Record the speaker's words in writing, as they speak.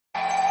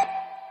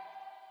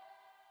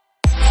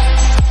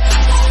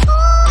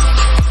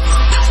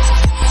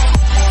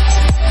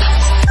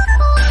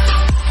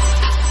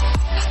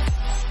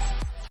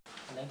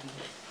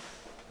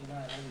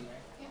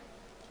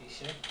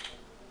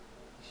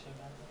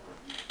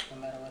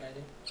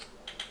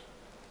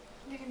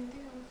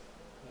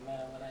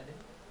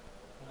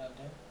What up,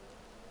 there?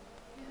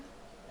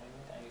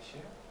 Yeah. Are you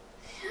sure?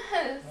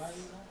 Yes. Why are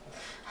you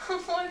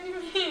laughing? What do you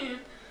mean?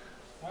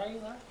 Why are you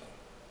laughing?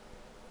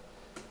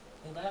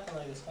 You're laughing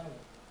like it's funny.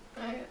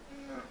 No.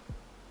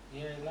 You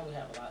already know we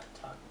have a lot to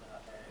talk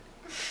about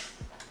already.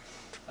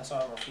 That's why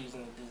I'm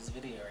refusing to do this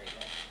video right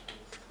now.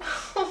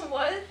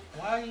 What?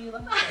 Why are you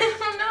laughing? I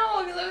don't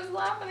know, because I was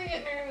laughing and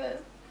get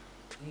nervous.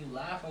 You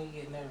laugh when you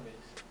get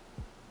nervous.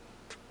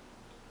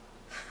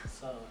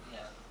 So,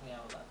 yeah, we have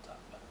a lot to talk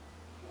about.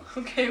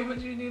 Okay,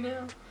 what'd you do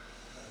now?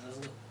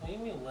 What do you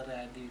mean, what did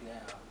I do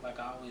now? Like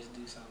I always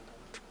do something.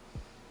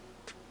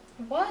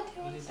 What?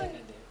 What do you think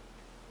I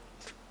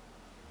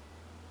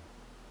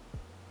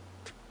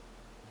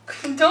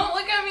did? Don't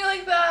look at me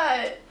like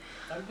that.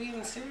 I'm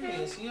being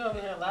serious. You over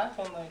here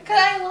laughing like Because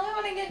I laugh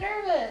when I get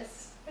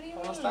nervous. What do you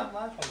mean? Well, stop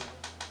laughing.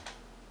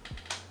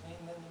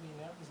 Ain't nothing to be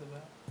nervous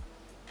about.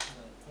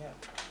 But, yeah.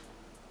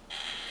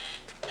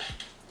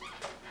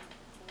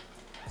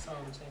 That's all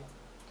I'm saying.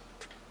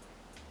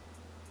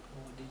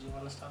 Well, did you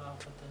want to start off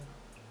with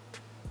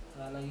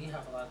the... I know you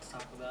have a lot to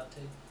talk about,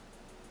 too.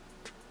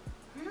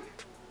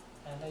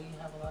 I know you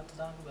have a lot to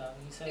talk about.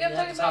 You said you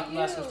had to talk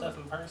about some stuff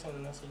in person,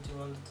 and that's what you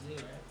wanted to do,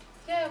 right?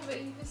 Yeah, but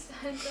you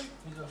said...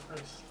 You go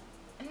first.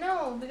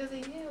 No, because of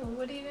you.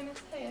 What are you going to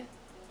say?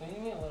 What do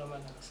you mean, what am I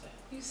going to say?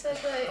 You said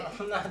that...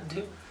 I'm not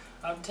doing...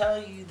 I'm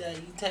telling you that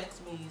you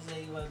text me, you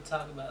say you want to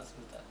talk about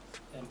some stuff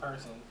in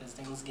person, because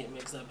things get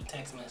mixed up in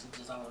text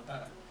messages all the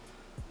time.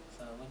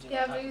 So, what you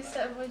Yeah, but you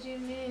said, what do you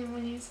mean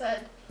when you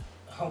said...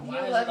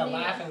 Why is it a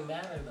laughing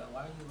matter, though?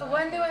 Why are you laughing?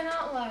 When do I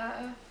not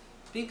laugh?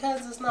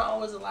 Because it's not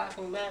always a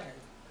laughing matter.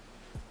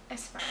 I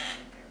smile when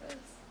I'm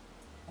nervous.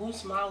 Who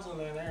smiles when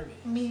they're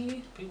nervous?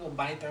 Me. People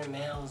bite their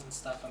nails and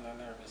stuff when they're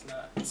nervous,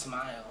 not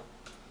smile.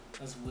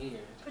 That's weird.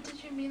 What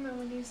did you mean though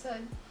when you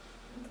said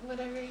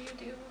whatever you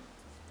do?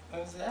 I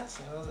was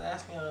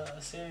asking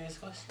a serious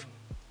question.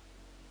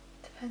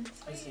 Depends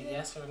what It's you a did.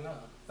 yes or no.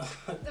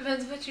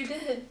 Depends what you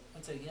did.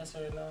 It's a yes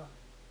or no.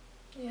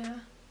 Yeah.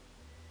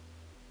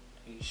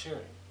 Are you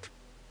sure?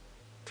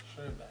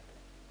 Sure about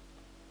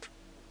it?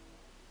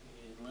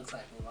 It looks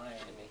like you're lying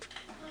to me.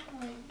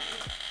 Oh.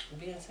 You're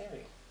being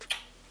serious.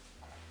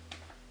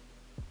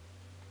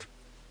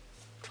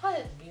 What?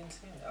 You're being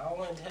serious. I don't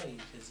want to tell you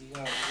because you're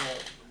going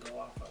to go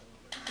off on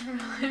me.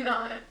 I'm really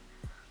not. I'm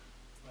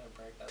going to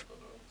break up with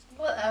me.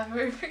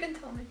 Whatever. Freaking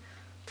tell me.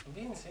 I'm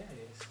being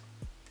serious.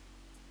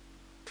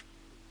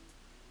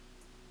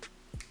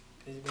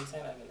 Because you've been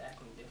saying I've been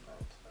acting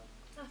different.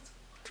 So. That's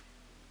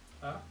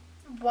Huh?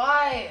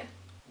 why.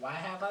 Why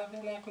have I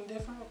been acting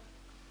different?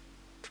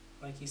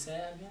 Like you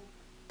said I've been?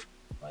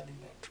 What do you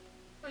think?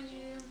 What'd you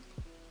do?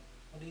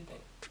 What do you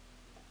think?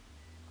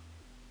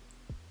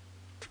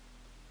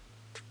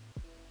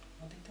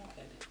 What do you think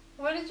I did?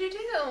 What did you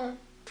do?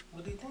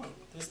 What do you think?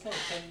 Just think.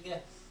 Take a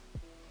guess.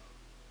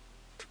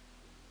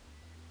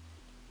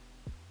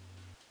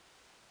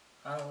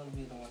 I don't want to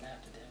be the one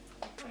after that.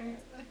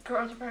 A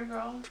girl, different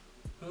girl.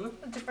 Hmm?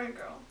 A different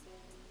girl.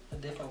 A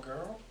different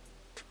girl?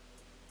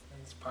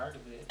 That's part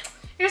of it.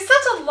 You're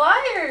such a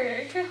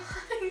liar. You're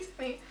lying to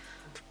me.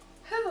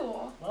 Who?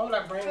 Why would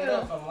I bring it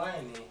up if I'm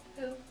lying to you?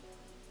 Who?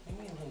 You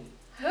mean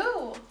who?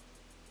 Who?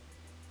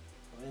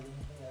 Really?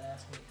 You gotta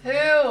ask me.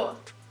 Who?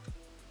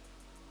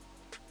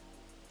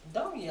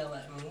 Don't yell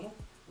at me.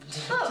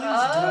 Please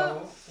up.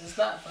 don't. It's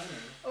not funny.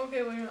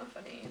 Okay, well you're not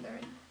funny either.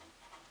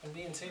 I'm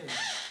being serious.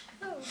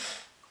 Who?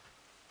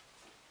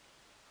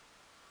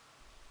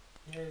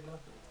 You already know.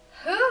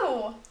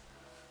 Who?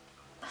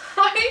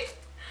 Why?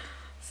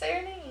 Say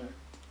your name.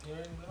 You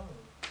already know.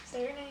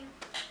 Say your name.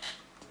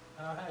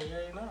 Oh, hey, you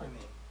already know her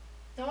name.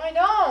 No, I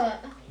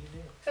don't. Yeah, you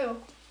do. Who?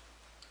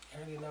 You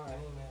already know her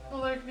name, man.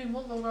 Well, there could be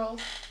multiple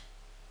girls.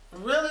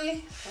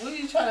 Really? What are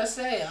you trying to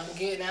say? I'm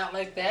getting out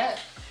like that?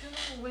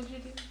 Who? What'd you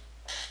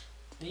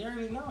do? You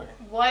already know her.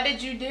 What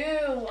did you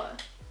do?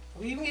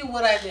 What do you mean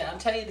what I did? I'm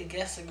telling you to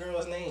guess the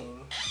girl's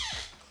name.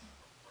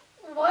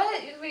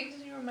 What? Wait,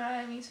 because you were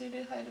mad at me, so you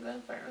decided to go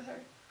and flirt with her.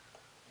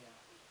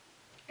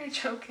 Yeah. You're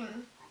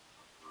joking.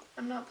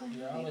 I'm not playing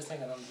You're with always you.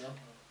 thinking I'm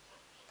joking.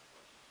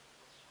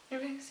 You're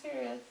being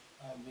serious.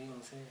 I'm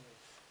being serious.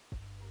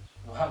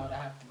 Why would I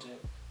have to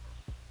joke?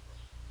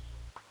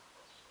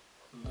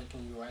 I'm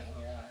looking you right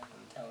in your eyes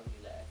and telling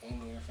you that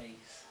in your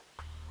face.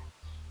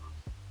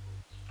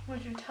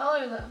 What'd you tell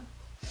her though?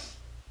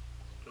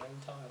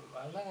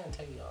 I'm not gonna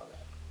tell you all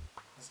that.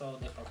 It's a whole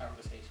different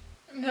conversation.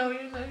 No,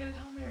 you're not gonna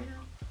tell me right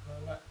now. No,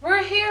 I'm not.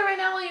 We're here right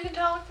now. You can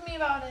talk to me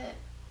about it.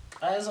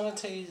 I just want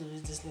to tell you we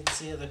just need to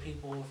see other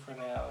people for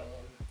now and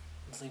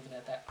let's leave it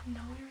at that.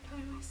 No, you're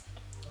telling me what you said.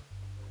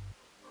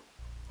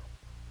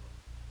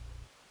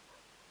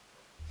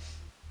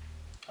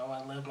 I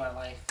want to live my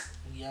life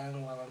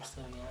young while I'm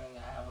still young. I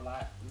have a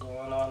lot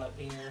going on up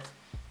here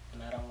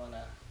and I don't want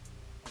to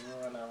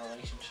ruin our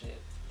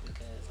relationship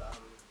because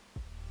I'm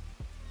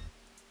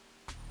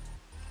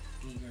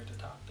eager to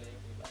talk to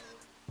everybody.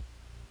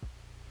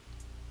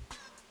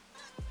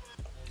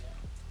 Yeah.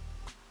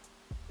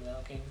 Is that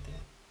okay with you?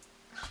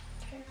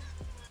 Okay.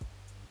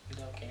 You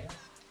don't care?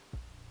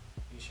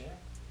 You sure?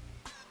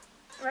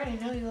 I already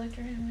know you liked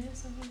her anyway,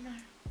 so it doesn't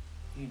matter.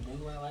 You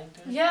knew I liked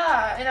her?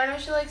 Yeah, and I know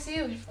she likes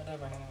you.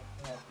 Whatever,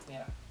 well,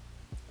 yeah.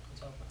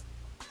 It's over.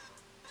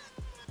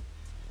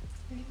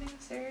 Anything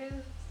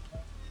serious?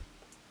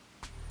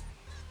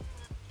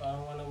 I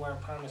don't want to wear a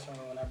promise ring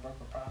when I broke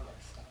a promise,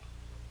 so.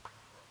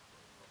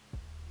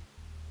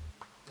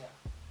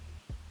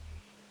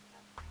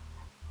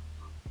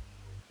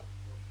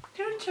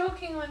 You're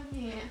joking with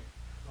me.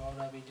 Why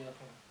would I be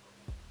joking?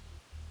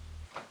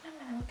 I'm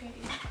gonna look at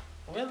you.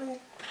 Really?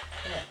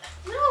 Come here.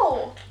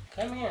 No!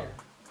 Come here.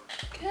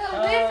 Get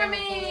away from me!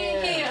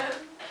 Here.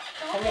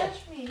 Don't Come here.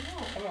 touch me, no.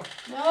 Come here.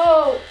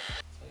 No!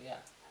 So, yeah.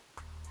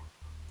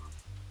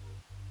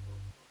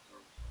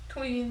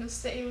 Can we even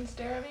stay and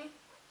stare at me?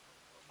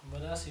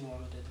 What else you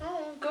want me to do?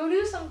 No, go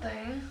do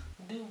something.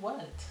 Do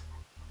what?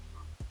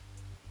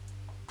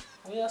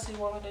 What else you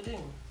want me to do?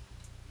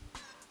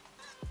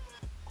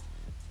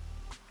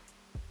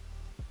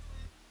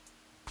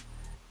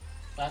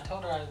 I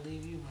told her I'd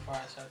leave you before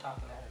I started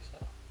talking to her, so.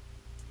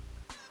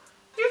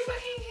 You're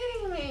fucking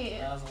kidding me.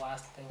 That was the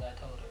last thing I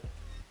told her.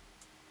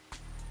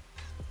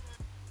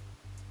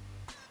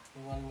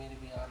 You wanted me to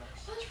be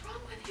honest. What's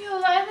wrong with you?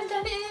 I haven't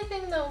done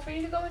anything though for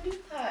you to go and do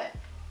that.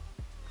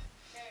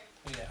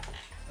 Yeah,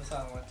 that's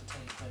all I wanted to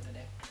tell you for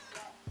today.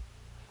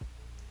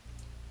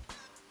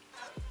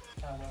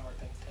 I have one more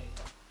thing to tell you.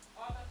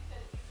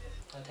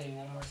 I'll tell you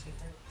one more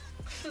secret?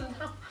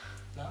 No.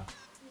 No?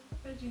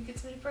 Did you get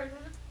somebody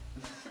pregnant?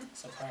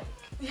 It's a prank.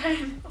 Yeah,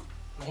 I know.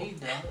 No, you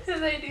don't.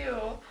 Yes, I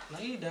do. No,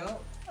 you don't.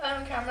 I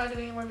don't care. I'm not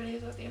doing any more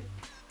videos with you.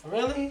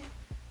 Really?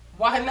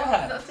 Why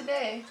not? Not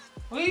today.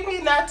 What do you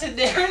mean not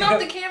today? Turn off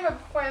the camera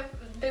before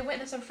they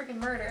witness a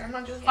freaking murder. I'm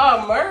not joking.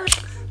 Oh, murder?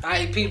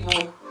 Alright,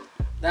 people.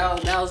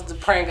 That was the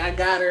prank. I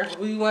got her. What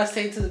do you want to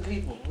say to the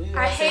people?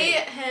 I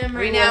hate him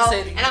right now,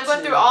 and I'm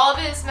going through all of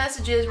his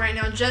messages right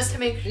now just to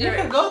make sure. You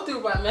can go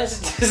through my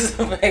messages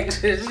to make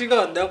sure. You're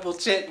going to double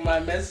check my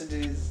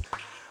messages.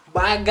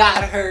 But I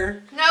got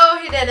her. No,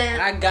 he didn't.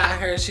 I got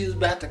her. She was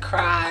about to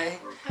cry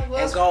I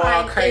and go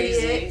all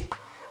crazy. Idiot.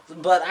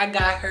 But I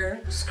got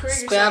her. Screw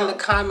Spam the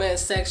comment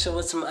section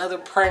with some other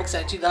pranks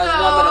that you guys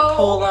want me to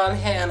pull on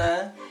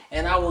Hannah.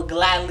 And I will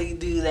gladly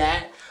do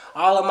that.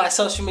 All of my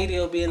social media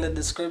will be in the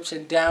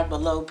description down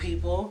below,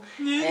 people.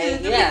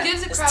 And yeah,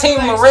 it's Team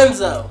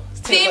Lorenzo.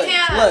 Team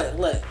Hannah.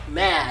 Look.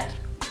 Mad.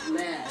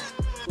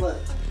 Look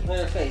at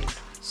her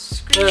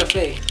face. Look at her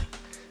face.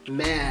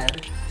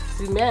 Mad.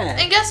 She's mad.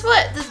 And guess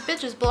what? This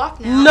bitch is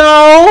blocked now.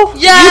 No.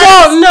 Yes. You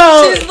don't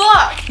know. She's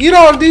blocked. You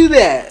don't do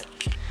that.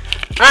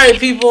 Alright,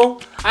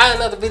 people. I have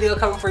another video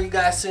coming for you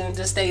guys soon.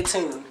 Just stay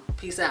tuned.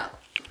 Peace out.